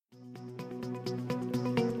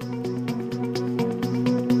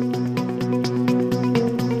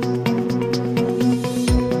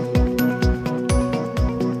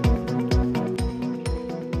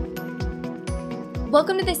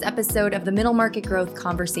Welcome to this episode of the Middle Market Growth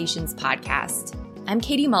Conversations podcast. I'm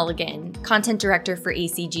Katie Mulligan, Content Director for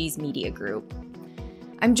ACG's Media Group.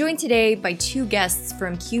 I'm joined today by two guests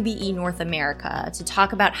from QBE North America to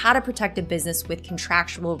talk about how to protect a business with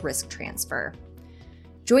contractual risk transfer.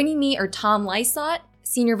 Joining me are Tom Lysott,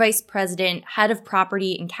 Senior Vice President, Head of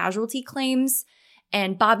Property and Casualty Claims,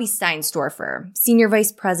 and Bobby Steinsdorfer, Senior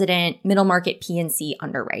Vice President, Middle Market P&C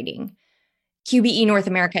Underwriting. QBE North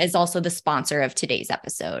America is also the sponsor of today's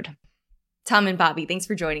episode. Tom and Bobby, thanks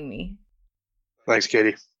for joining me. Thanks,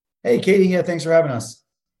 Katie. Hey, Katie. Yeah, thanks for having us.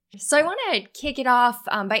 So I want to kick it off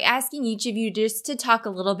by asking each of you just to talk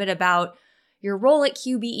a little bit about your role at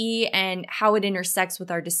QBE and how it intersects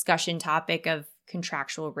with our discussion topic of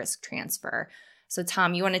contractual risk transfer. So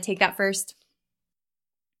Tom, you want to take that first?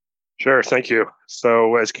 Sure, thank you.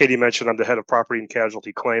 So as Katie mentioned, I'm the head of property and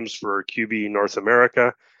casualty claims for QBE North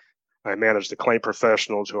America. I manage the claim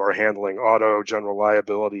professionals who are handling auto, general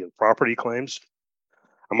liability, and property claims.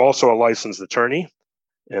 I'm also a licensed attorney,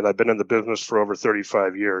 and I've been in the business for over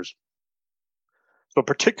 35 years. So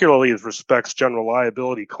particularly as respects general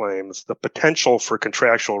liability claims, the potential for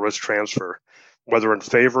contractual risk transfer, whether in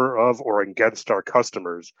favor of or against our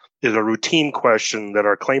customers, is a routine question that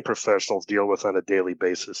our claim professionals deal with on a daily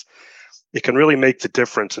basis. It can really make the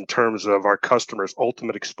difference in terms of our customers'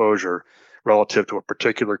 ultimate exposure relative to a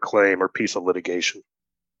particular claim or piece of litigation.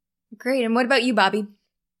 Great. And what about you, Bobby?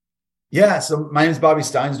 Yeah, so my name is Bobby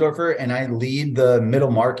Steinsdorfer, and I lead the middle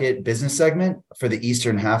market business segment for the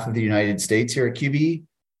eastern half of the United States here at QBE,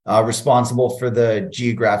 responsible for the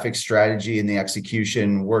geographic strategy and the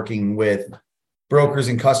execution, working with brokers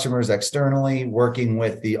and customers externally, working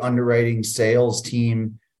with the underwriting sales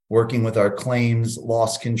team, working with our claims,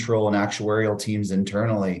 loss control, and actuarial teams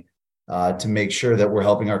internally to make sure that we're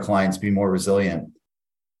helping our clients be more resilient.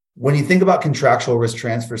 When you think about contractual risk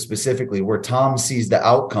transfer specifically, where Tom sees the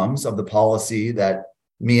outcomes of the policy that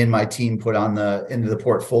me and my team put into the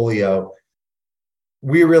portfolio,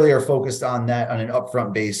 we really are focused on that on an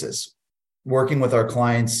upfront basis, working with our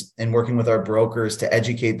clients and working with our brokers to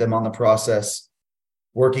educate them on the process,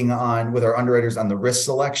 working with our underwriters on the risk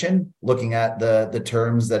selection, looking at the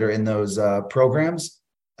terms that are in those programs.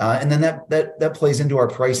 And then that plays into our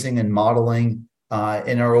pricing and modeling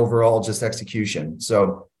in our overall just execution.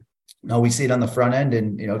 So we see it on the front end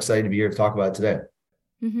and, excited to be here to talk about it today.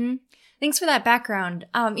 Mm-hmm. Thanks for that background.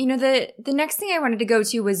 The next thing I wanted to go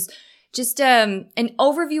to was just an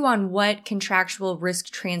overview on what contractual risk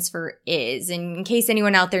transfer is, in case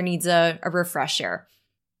anyone out there needs a refresher.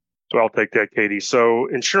 So I'll take that, Katie. So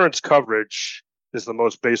insurance coverage is the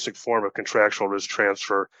most basic form of contractual risk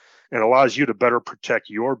transfer and allows you to better protect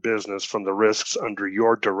your business from the risks under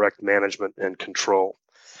your direct management and control.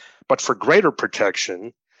 But for greater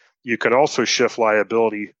protection, you can also shift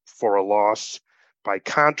liability for a loss by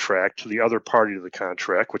contract to the other party to the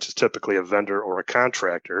contract, which is typically a vendor or a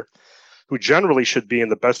contractor, who generally should be in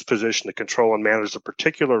the best position to control and manage the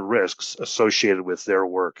particular risks associated with their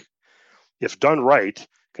work. If done right,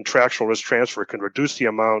 contractual risk transfer can reduce the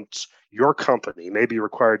amounts your company may be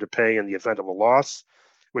required to pay in the event of a loss,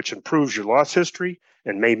 which improves your loss history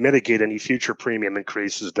and may mitigate any future premium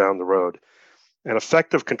increases down the road. An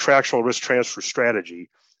effective contractual risk transfer strategy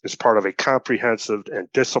is part of a comprehensive and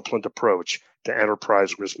disciplined approach to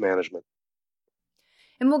enterprise risk management.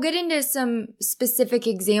 And we'll get into some specific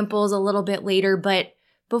examples a little bit later, but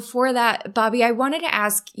before that, Bobby, I wanted to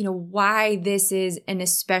ask, why this is an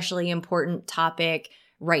especially important topic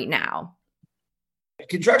right now.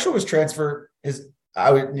 Contractual risk transfer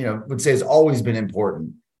would say has always been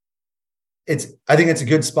important. I think it's a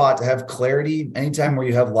good spot to have clarity anytime where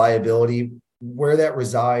you have liability, where that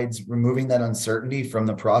resides, removing that uncertainty from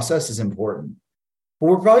the process is important. But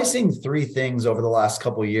we're probably seeing three things over the last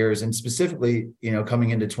couple of years, and specifically, coming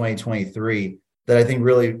into 2023, that I think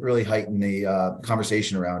really, really heighten the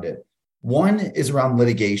conversation around it. One is around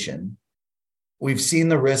litigation. We've seen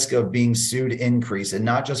the risk of being sued increase, and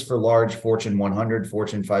not just for large Fortune 100,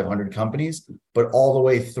 Fortune 500 companies, but all the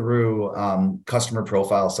way through customer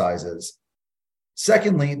profile sizes.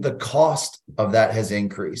 Secondly, the cost of that has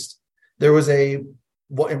increased. There was in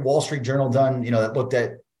Wall Street Journal done, that looked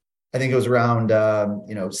at, I think it was around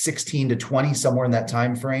 16 to 20, somewhere in that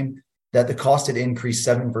time frame, that the cost had increased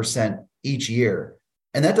 7% each year.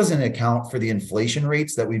 And that doesn't account for the inflation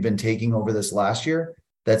rates that we've been taking over this last year,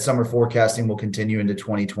 that some are forecasting will continue into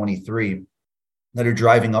 2023, that are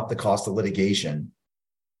driving up the cost of litigation.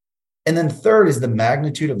 And then third is the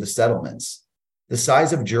magnitude of the settlements. The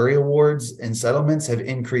size of jury awards and settlements have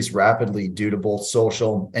increased rapidly due to both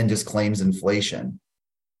social and just claims inflation.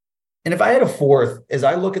 And if I had a fourth, as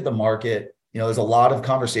I look at the market, there's a lot of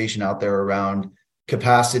conversation out there around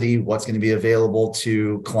capacity, what's going to be available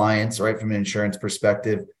to clients, right, from an insurance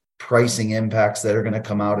perspective, pricing impacts that are going to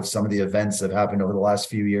come out of some of the events that have happened over the last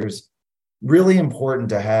few years. Really important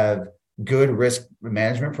to have good risk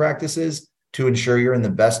management practices to ensure you're in the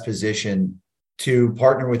best position to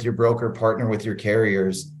partner with your broker, partner with your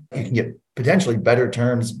carriers. You can get potentially better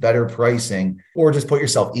terms, better pricing, or just put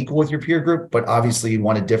yourself equal with your peer group. But obviously, you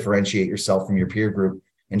want to differentiate yourself from your peer group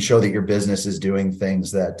and show that your business is doing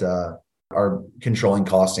things that are controlling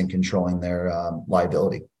costs and controlling their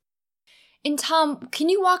liability. And Tom, can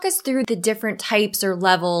you walk us through the different types or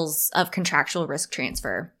levels of contractual risk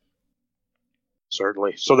transfer?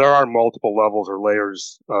 Certainly. So there are multiple levels or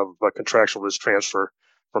layers of contractual risk transfer,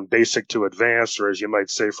 from basic to advanced, or as you might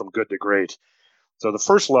say, from good to great. So the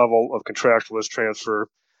first level of contractual risk transfer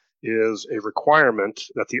is a requirement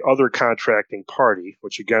that the other contracting party,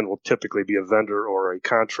 which again will typically be a vendor or a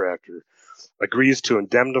contractor, agrees to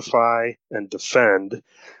indemnify and defend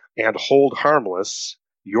and hold harmless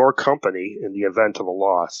your company in the event of a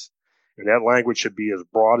loss. And that language should be as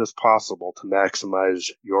broad as possible to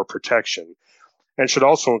maximize your protection, and should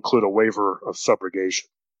also include a waiver of subrogation.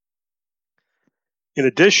 In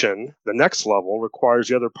addition, the next level requires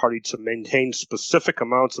the other party to maintain specific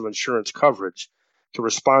amounts of insurance coverage to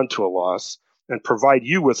respond to a loss and provide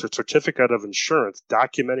you with a certificate of insurance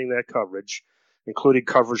documenting that coverage, including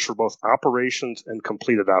coverage for both operations and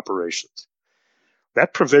completed operations.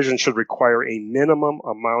 That provision should require a minimum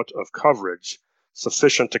amount of coverage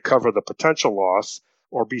sufficient to cover the potential loss,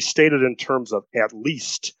 or be stated in terms of at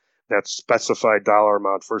least that specified dollar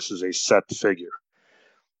amount versus a set figure.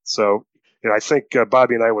 So, I think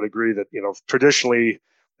Bobby and I would agree that, traditionally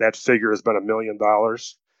that figure has been $1 million.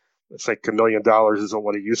 I think $1 million isn't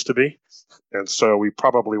what it used to be. And so we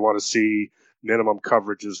probably want to see minimum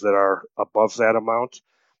coverages that are above that amount.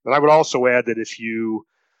 And I would also add that if you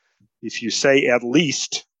say at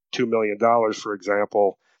least $2 million, for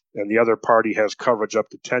example, and the other party has coverage up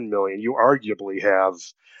to $10 million, you arguably have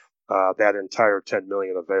that entire $10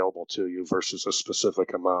 million available to you versus a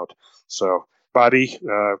specific amount. So, Bobby,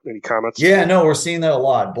 any comments? Yeah, no, we're seeing that a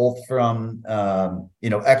lot, both from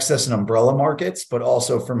excess and umbrella markets, but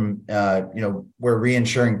also from where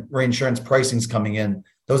reinsurance pricing is coming in.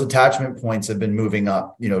 Those attachment points have been moving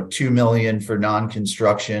up. $2 million for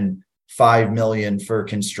non-construction, $5 million for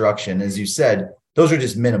construction. As you said, those are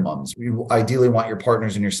just minimums. You ideally want your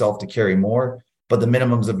partners and yourself to carry more, but the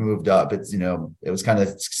minimums have moved up. It's it was kind of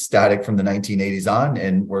static from the 1980s on,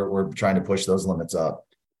 and we're trying to push those limits up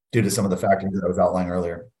due to some of the factors that I was outlining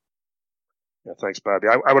earlier. Yeah, thanks, Bobby.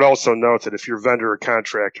 I would also note that if your vendor or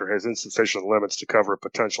contractor has insufficient limits to cover a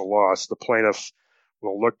potential loss, the plaintiff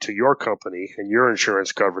will look to your company and your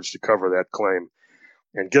insurance coverage to cover that claim.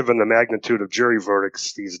 And given the magnitude of jury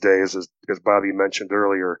verdicts these days, as Bobby mentioned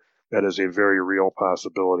earlier, that is a very real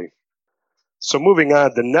possibility. So moving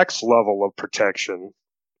on, the next level of protection,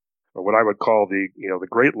 or what I would call the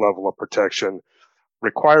great level of protection,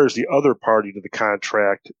 requires the other party to the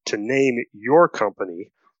contract to name your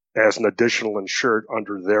company as an additional insured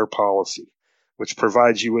under their policy, which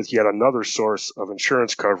provides you with yet another source of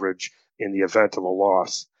insurance coverage in the event of a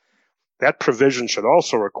loss. That provision should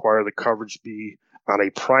also require the coverage be on a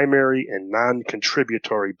primary and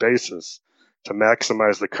non-contributory basis to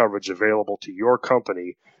maximize the coverage available to your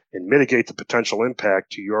company and mitigate the potential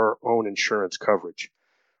impact to your own insurance coverage.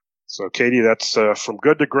 So, Katie, that's from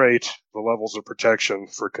good to great, the levels of protection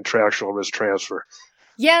for contractual risk transfer.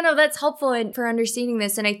 Yeah, no, that's helpful for understanding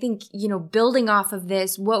this. And I think, building off of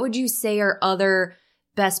this, what would you say are other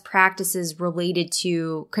best practices related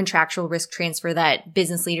to contractual risk transfer that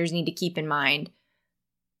business leaders need to keep in mind?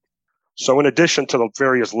 So in addition to the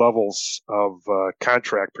various levels of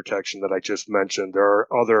contract protection that I just mentioned, there are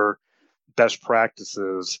other best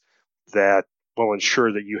practices that will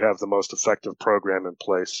ensure that you have the most effective program in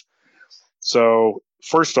place. So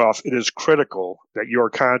first off, it is critical that your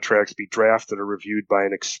contracts be drafted or reviewed by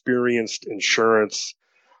an experienced insurance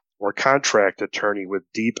or contract attorney with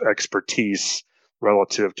deep expertise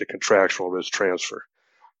relative to contractual risk transfer.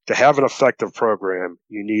 To have an effective program,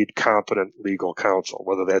 you need competent legal counsel,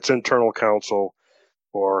 whether that's internal counsel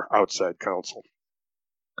or outside counsel.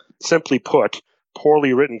 Simply put,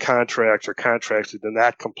 poorly written contracts or contracts that do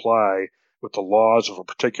not comply with the laws of a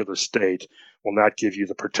particular state will not give you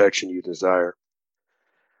the protection you desire.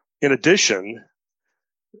 In addition,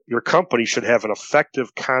 your company should have an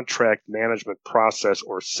effective contract management process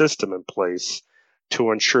or system in place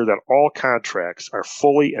to ensure that all contracts are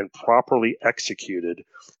fully and properly executed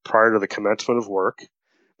prior to the commencement of work,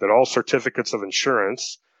 that all certificates of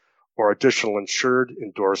insurance or additional insured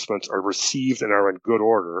endorsements are received and are in good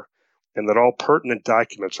order, and that all pertinent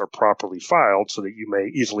documents are properly filed so that you may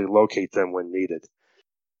easily locate them when needed.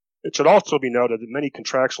 It should also be noted that many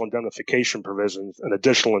contractual indemnification provisions and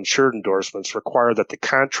additional insured endorsements require that the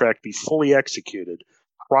contract be fully executed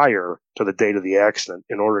prior to the date of the accident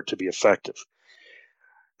in order to be effective.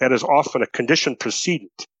 That is often a condition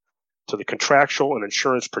precedent to the contractual and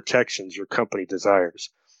insurance protections your company desires.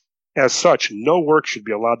 As such, no work should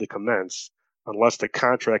be allowed to commence unless the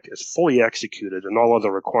contract is fully executed and all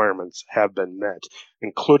other requirements have been met,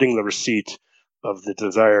 including the receipt of the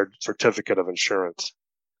desired certificate of insurance.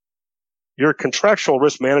 Your contractual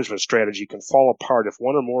risk management strategy can fall apart if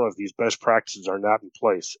one or more of these best practices are not in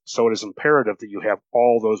place, so it is imperative that you have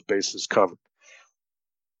all those bases covered.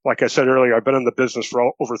 Like I said earlier, I've been in the business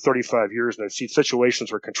for over 35 years, and I've seen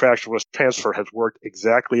situations where contractual risk transfer has worked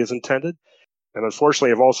exactly as intended. And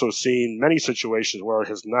unfortunately, I've also seen many situations where it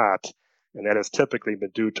has not, and that has typically been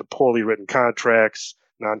due to poorly written contracts,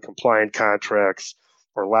 non-compliant contracts,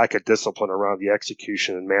 or lack of discipline around the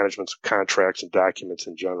execution and management of contracts and documents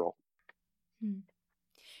in general.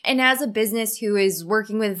 And as a business who is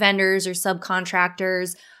working with vendors or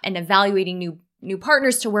subcontractors and evaluating new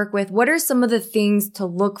partners to work with, what are some of the things to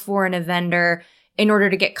look for in a vendor in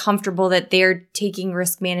order to get comfortable that they're taking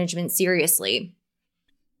risk management seriously?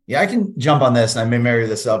 Yeah, I can jump on this, and I may marry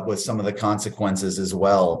this up with some of the consequences as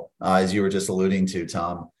well, as you were just alluding to,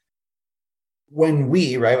 Tom. When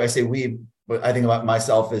we, right, I say we, but I think about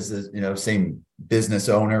myself as the same business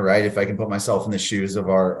owner, right? If I can put myself in the shoes of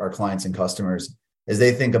our clients and customers, as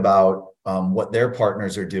they think about what their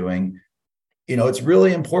partners are doing, it's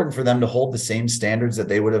really important for them to hold the same standards that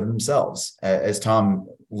they would have themselves. As Tom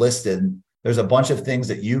listed, there's a bunch of things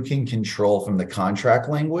that you can control from the contract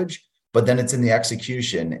language, but then it's in the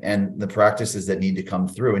execution and the practices that need to come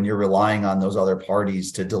through. And you're relying on those other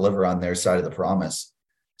parties to deliver on their side of the promise.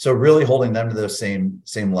 So really holding them to those same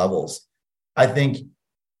levels. I think,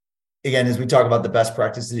 again, as we talk about the best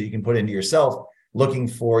practices that you can put into yourself, looking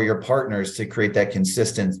for your partners to create that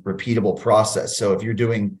consistent, repeatable process. So if you're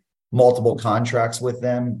doing multiple contracts with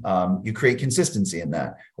them, you create consistency in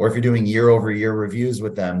that. Or if you're doing year-over-year reviews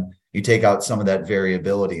with them, you take out some of that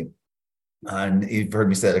variability. And you've heard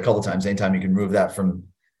me say that a couple of times, anytime you can remove that from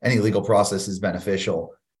any legal process is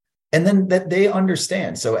beneficial. And then that they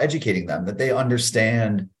understand, so educating them, that they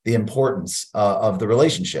understand the importance of the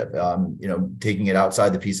relationship, taking it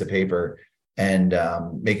outside the piece of paper and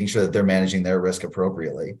making sure that they're managing their risk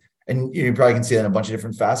appropriately. And you probably can see that in a bunch of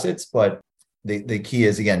different facets, but the key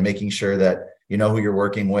is, again, making sure that you know who you're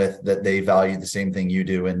working with, that they value the same thing you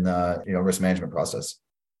do in the risk management process.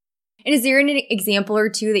 And is there an example or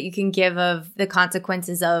two that you can give of the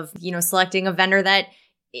consequences of, selecting a vendor that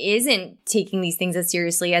isn't taking these things as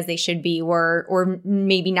seriously as they should be, or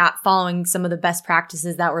maybe not following some of the best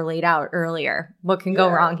practices that were laid out earlier? What can go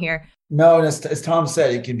wrong here? No, and as Tom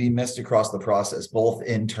said, it can be missed across the process, both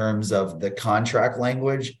in terms of the contract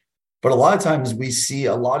language, but a lot of times we see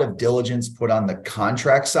a lot of diligence put on the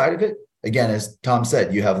contract side of it. Again, as Tom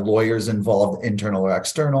said, you have lawyers involved, internal or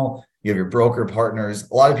external. You have your broker partners.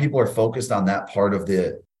 A lot of people are focused on that part of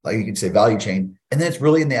the, like you could say, value chain. And then it's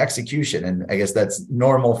really in the execution. And I guess that's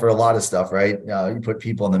normal for a lot of stuff, right? You put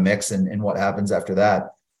people in the mix and what happens after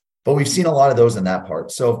that. But we've seen a lot of those in that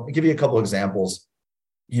part. So I'll give you a couple of examples.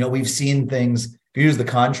 We've seen things, if you use the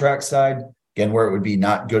contract side, again, where it would be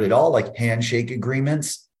not good at all, like handshake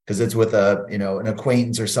agreements, because it's with an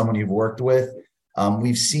acquaintance or someone you've worked with.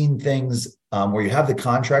 We've seen things where you have the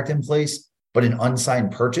contract in place, but an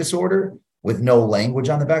unsigned purchase order with no language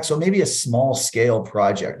on the back. So maybe a small scale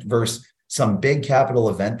project versus some big capital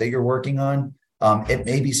event that you're working on. It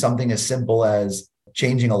may be something as simple as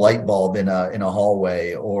changing a light bulb in a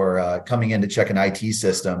hallway, or coming in to check an IT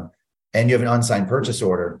system, and you have an unsigned purchase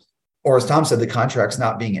order. Or as Tom said, the contract's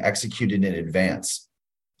not being executed in advance.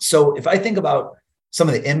 So if I think about some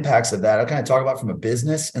of the impacts of that, I'll kind of talk about from a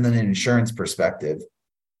business and then an insurance perspective.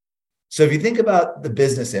 So if you think about the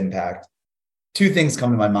business impact, two things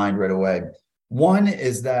come to my mind right away. One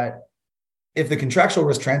is that if the contractual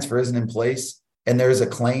risk transfer isn't in place and there's a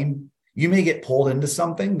claim, you may get pulled into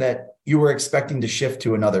something that you were expecting to shift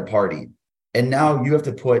to another party. And now you have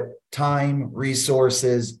to put time,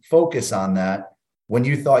 resources, focus on that when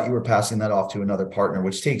you thought you were passing that off to another partner,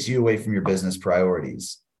 which takes you away from your business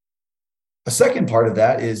priorities. A second part of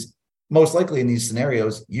that is, most likely in these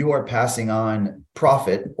scenarios, you are passing on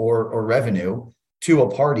profit or revenue to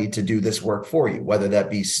a party to do this work for you, whether that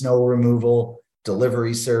be snow removal,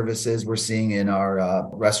 delivery services we're seeing in our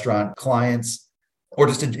restaurant clients, or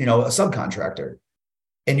just a subcontractor.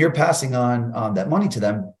 and you're passing on that money to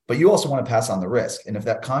them, but you also want to pass on the risk. And if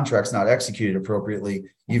that contract's not executed appropriately,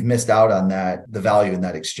 you've missed out on the value in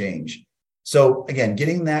that exchange. So again,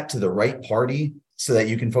 getting that to the right party so that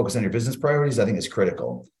you can focus on your business priorities, I think is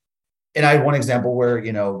critical. And I had one example where,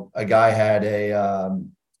 a guy had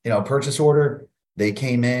a purchase order. They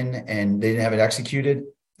came in and they didn't have it executed,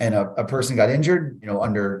 and a person got injured,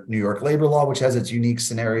 under New York labor law, which has its unique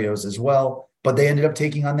scenarios as well. But they ended up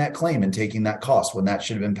taking on that claim and taking that cost when that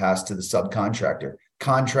should have been passed to the subcontractor.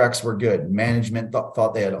 Contracts were good. Management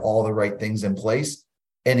thought they had all the right things in place.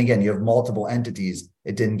 And again, you have multiple entities.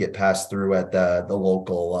 It didn't get passed through at the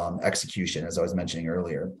local execution, as I was mentioning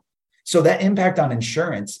earlier. So that impact on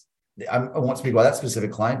insurance, I won't speak about that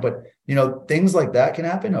specific client, but things like that can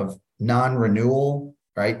happen of non-renewal,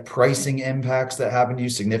 right? Pricing impacts that happen to you,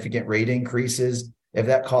 significant rate increases if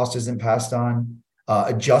that cost isn't passed on.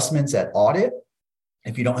 Adjustments at audit,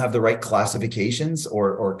 if you don't have the right classifications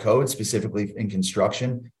or codes specifically in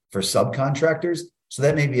construction for subcontractors. So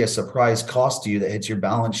that may be a surprise cost to you that hits your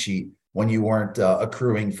balance sheet when you weren't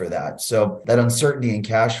accruing for that. So that uncertainty in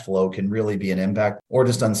cash flow can really be an impact, or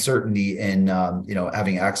just uncertainty in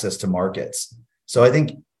having access to markets. So I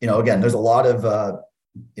think, again, there's a lot of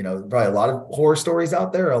probably a lot of horror stories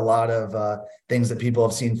out there, a lot of things that people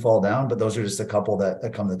have seen fall down, but those are just a couple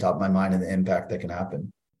that come to the top of my mind and the impact that can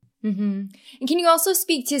happen. Mm-hmm. And can you also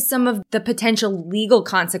speak to some of the potential legal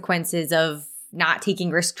consequences of not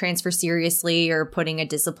taking risk transfer seriously or putting a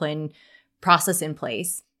discipline process in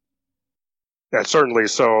place? Yeah, certainly.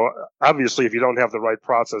 So obviously, if you don't have the right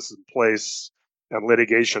process in place and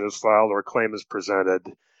litigation is filed or a claim is presented,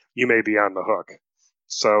 you may be on the hook.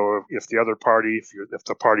 So if the other party, if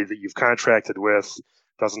the party that you've contracted with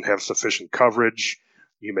doesn't have sufficient coverage,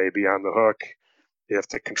 you may be on the hook. If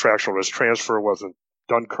the contractual risk transfer wasn't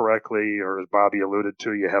done correctly, or as Bobby alluded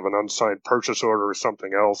to, you have an unsigned purchase order or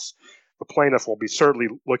something else, the plaintiff will be certainly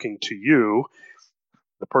looking to you,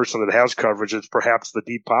 the person that has coverage, is perhaps the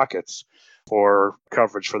deep pockets for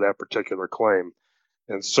coverage for that particular claim.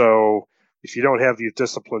 And so if you don't have these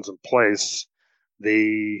disciplines in place,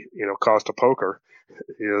 the cost of poker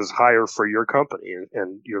is higher for your company,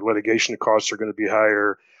 and your litigation costs are going to be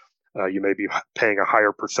higher. You may be paying a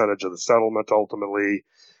higher percentage of the settlement ultimately.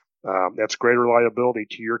 That's greater liability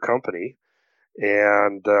to your company,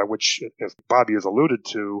 and which, as Bobby has alluded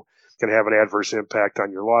to, can have an adverse impact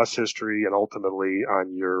on your loss history and ultimately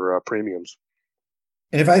on your premiums.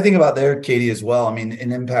 And if I think about there, Katie, as well, I mean,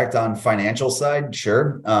 an impact on financial side,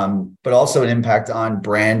 sure, but also an impact on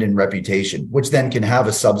brand and reputation, which then can have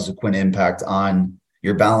a subsequent impact on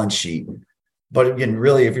your balance sheet. But again,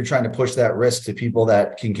 really, if you're trying to push that risk to people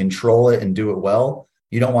that can control it and do it well,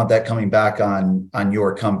 you don't want that coming back on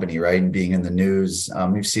your company, right? And being in the news.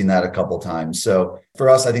 We've seen that a couple of times. So for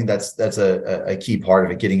us, I think that's a key part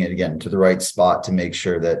of it, getting it again to the right spot to make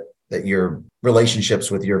sure that your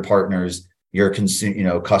relationships with your partners, your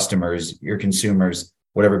customers, your consumers,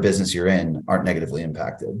 whatever business you're in, aren't negatively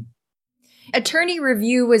impacted. Attorney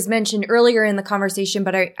review was mentioned earlier in the conversation,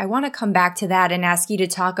 but I want to come back to that and ask you to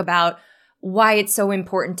talk about why it's so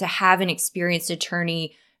important to have an experienced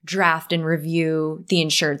attorney draft and review the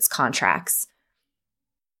insured's contracts.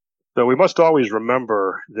 So we must always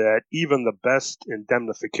remember that even the best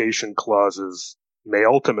indemnification clauses may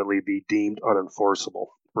ultimately be deemed unenforceable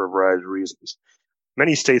for a variety of reasons.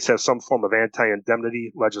 Many states have some form of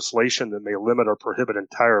anti-indemnity legislation that may limit or prohibit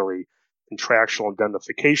entirely contractual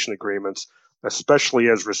indemnification agreements, especially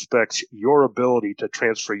as respects your ability to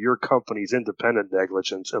transfer your company's independent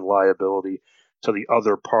negligence and liability to the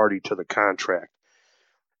other party to the contract.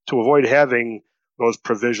 To avoid having those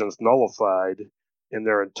provisions nullified in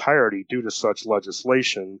their entirety due to such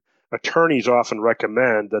legislation, attorneys often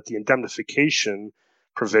recommend that the indemnification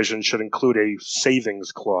provision should include a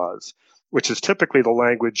savings clause, which is typically the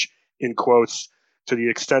language in quotes, to the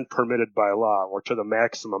extent permitted by law, or to the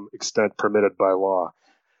maximum extent permitted by law.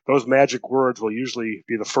 Those magic words will usually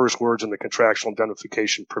be the first words in the contractual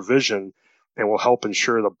indemnification provision and will help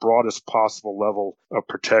ensure the broadest possible level of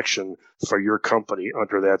protection for your company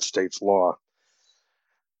under that state's law.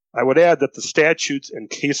 I would add that the statutes and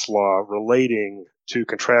case law relating to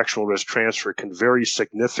contractual risk transfer can vary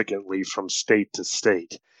significantly from state to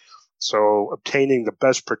state. So obtaining the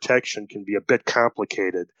best protection can be a bit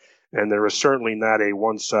complicated, and there is certainly not a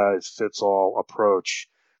one-size-fits-all approach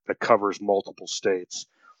that covers multiple states.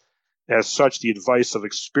 As such, the advice of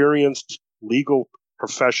experienced legal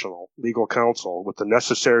counsel with the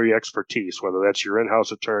necessary expertise, whether that's your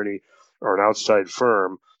in-house attorney or an outside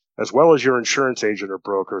firm, as well as your insurance agent or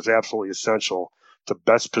broker, is absolutely essential to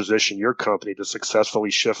best position your company to successfully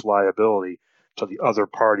shift liability to the other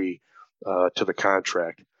party to the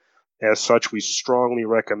contract. As such, we strongly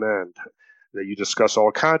recommend that you discuss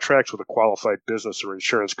all contracts with a qualified business or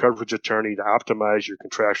insurance coverage attorney to optimize your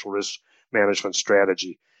contractual risk management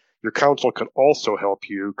strategy. Your counsel can also help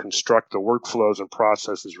you construct the workflows and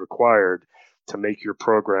processes required to make your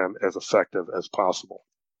program as effective as possible.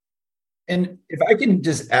 And if I can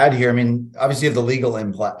just add here, I mean, obviously you have the legal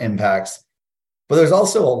impacts, but there's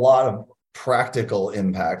also a lot of practical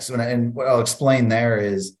impacts. And what I'll explain there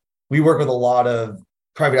is we work with a lot of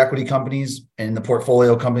private equity companies and the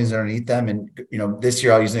portfolio companies underneath them. And, this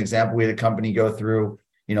year I'll use an example. We had a company go through,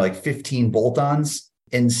 like 15 bolt-ons.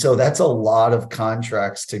 And so that's a lot of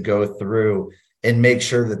contracts to go through and make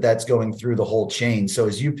sure that that's going through the whole chain. So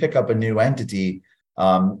as you pick up a new entity,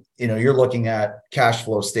 you're looking at cash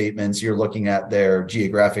flow statements, you're looking at their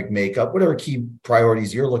geographic makeup, whatever key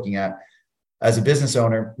priorities you're looking at as a business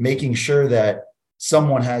owner, making sure that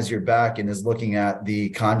someone has your back and is looking at the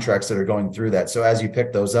contracts that are going through that. So as you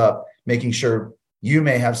pick those up, making sure you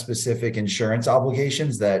may have specific insurance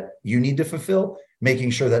obligations that you need to fulfill,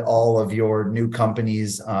 making sure that all of your new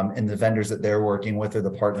companies and the vendors that they're working with or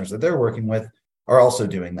the partners that they're working with are also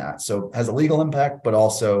doing that. So it has a legal impact, but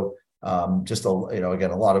also just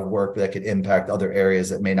again, a lot of work that could impact other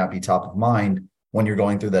areas that may not be top of mind when you're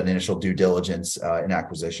going through that initial due diligence and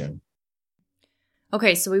acquisition.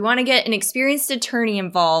 Okay, so we want to get an experienced attorney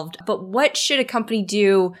involved, but what should a company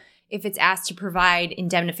do if it's asked to provide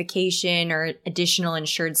indemnification or additional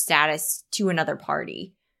insured status to another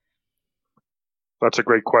party? That's a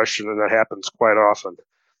great question, and that happens quite often.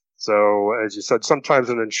 So as you said, sometimes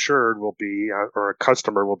an insured will be, or a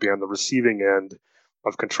customer will be on the receiving end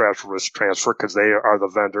of contractual risk transfer because they are the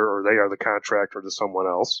vendor or they are the contractor to someone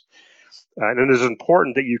else. And it is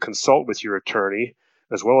important that you consult with your attorney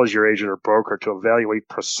as well as your agent or broker to evaluate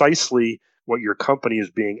precisely what your company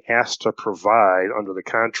is being asked to provide under the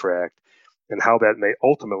contract and how that may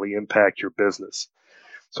ultimately impact your business.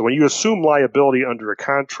 So when you assume liability under a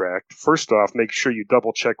contract, first off, make sure you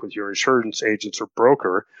double check with your insurance agents or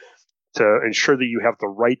broker to ensure that you have the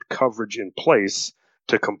right coverage in place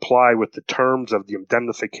to comply with the terms of the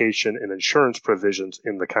indemnification and insurance provisions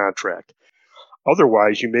in the contract.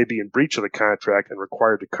 Otherwise, you may be in breach of the contract and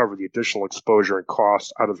required to cover the additional exposure and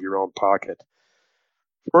costs out of your own pocket.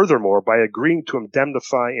 Furthermore, by agreeing to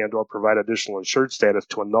indemnify and or provide additional insured status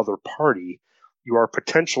to another party, you are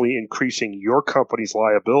potentially increasing your company's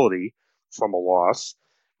liability from a loss,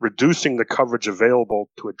 reducing the coverage available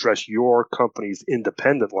to address your company's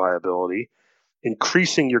independent liability,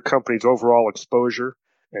 increasing your company's overall exposure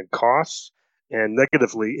and costs, and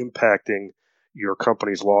negatively impacting your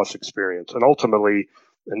company's loss experience. And ultimately,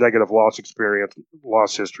 a negative loss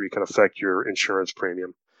history can affect your insurance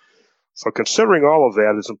premium. So considering all of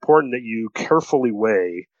that, it's important that you carefully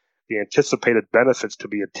weigh the anticipated benefits to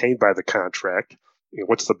be attained by the contract,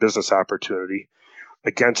 what's the business opportunity,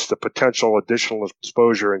 against the potential additional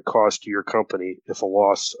exposure and cost to your company if a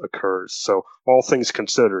loss occurs. So all things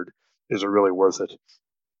considered, is it really worth it?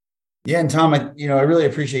 Yeah, and Tom, I really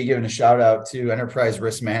appreciate you giving a shout out to enterprise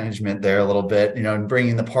risk management there a little bit, and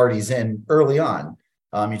bringing the parties in early on.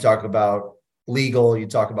 You talk about legal, you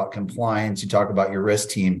talk about compliance, you talk about your risk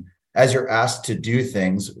team. As you're asked to do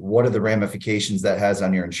things, what are the ramifications that has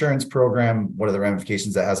on your insurance program? What are the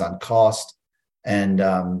ramifications that has on cost? And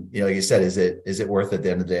like you said, is it worth it at the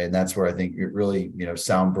end of the day? And that's where I think you're really,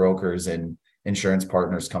 sound brokers and insurance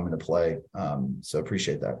partners come into play. So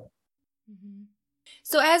appreciate that.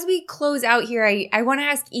 So as we close out here, I want to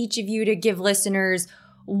ask each of you to give listeners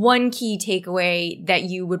one key takeaway that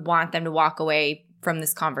you would want them to walk away from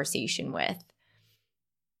this conversation with.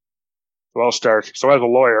 Well, I'll start. So as a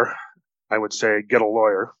lawyer, I would say get a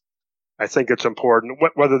lawyer. I think it's important,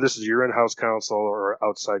 whether this is your in-house counsel or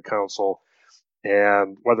outside counsel,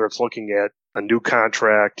 and whether it's looking at a new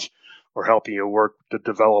contract or helping you work to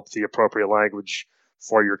develop the appropriate language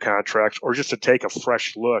for your contracts, or just to take a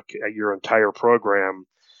fresh look at your entire program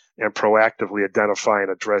and proactively identify and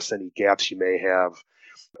address any gaps you may have.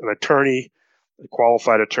 An attorney, a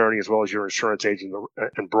qualified attorney, as well as your insurance agent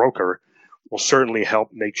and broker, will certainly help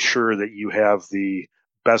make sure that you have the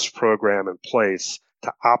best program in place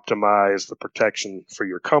to optimize the protection for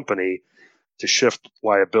your company to shift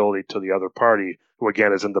liability to the other party, who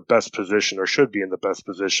again is in the best position or should be in the best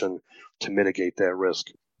position to mitigate that risk.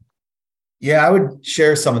 Yeah, I would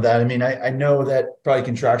share some of that. I mean, I know that probably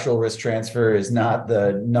contractual risk transfer is not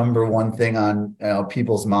the number one thing on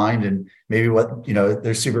people's mind, and maybe what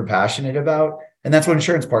they're super passionate about. And that's what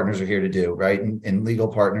insurance partners are here to do, right? And legal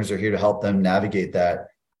partners are here to help them navigate that.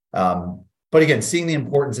 But again, seeing the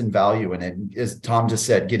importance and value in it, as Tom just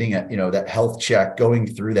said, getting that health check, going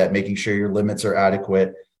through that, making sure your limits are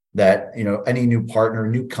adequate, that, any new partner,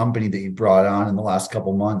 new company that you brought on in the last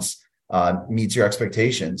couple months meets your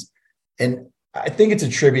expectations. And I think it's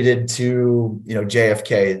attributed to,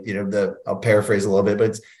 JFK, I'll paraphrase a little bit,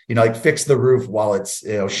 but it's, like fix the roof while it's,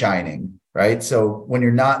 shining, right? So when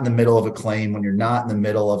you're not in the middle of a claim, when you're not in the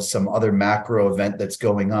middle of some other macro event that's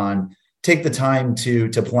going on, take the time to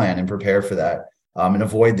plan and prepare for that, and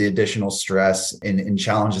avoid the additional stress and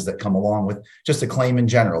challenges that come along with just a claim in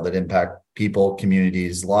general that impact people,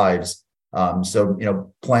 communities, lives.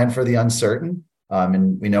 So, plan for the uncertain.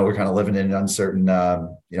 And we know we're kind of living in an uncertain,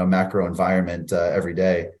 macro environment every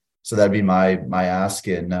day. So that'd be my ask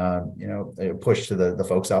and, push to the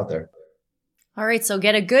folks out there. All right. So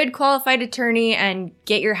get a good qualified attorney and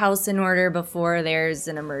get your house in order before there's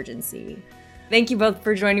an emergency. Thank you both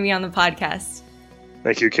for joining me on the podcast.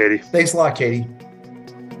 Thank you, Katie. Thanks a lot, Katie.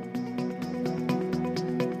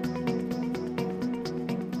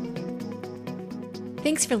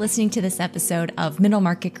 Thanks for listening to this episode of Middle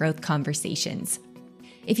Market Growth Conversations.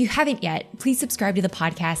 If you haven't yet, please subscribe to the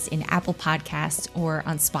podcast in Apple Podcasts or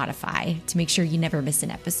on Spotify to make sure you never miss an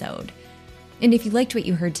episode. And if you liked what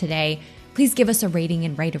you heard today, please give us a rating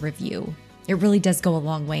and write a review. It really does go a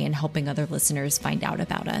long way in helping other listeners find out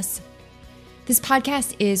about us. This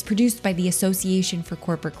podcast is produced by the Association for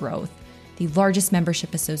Corporate Growth, the largest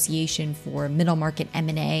membership association for middle market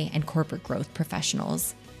M&A and corporate growth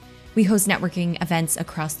professionals. We host networking events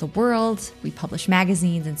across the world, we publish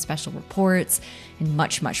magazines and special reports, and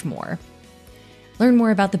much, much more. Learn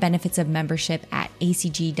more about the benefits of membership at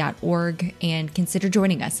acg.org and consider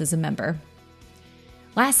joining us as a member.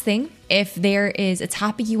 Last thing, if there is a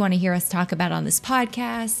topic you want to hear us talk about on this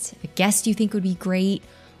podcast, a guest you think would be great,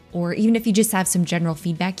 or even if you just have some general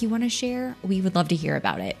feedback you want to share, we would love to hear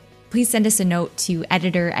about it. Please send us a note to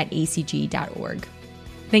editor@acg.org.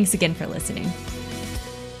 Thanks again for listening.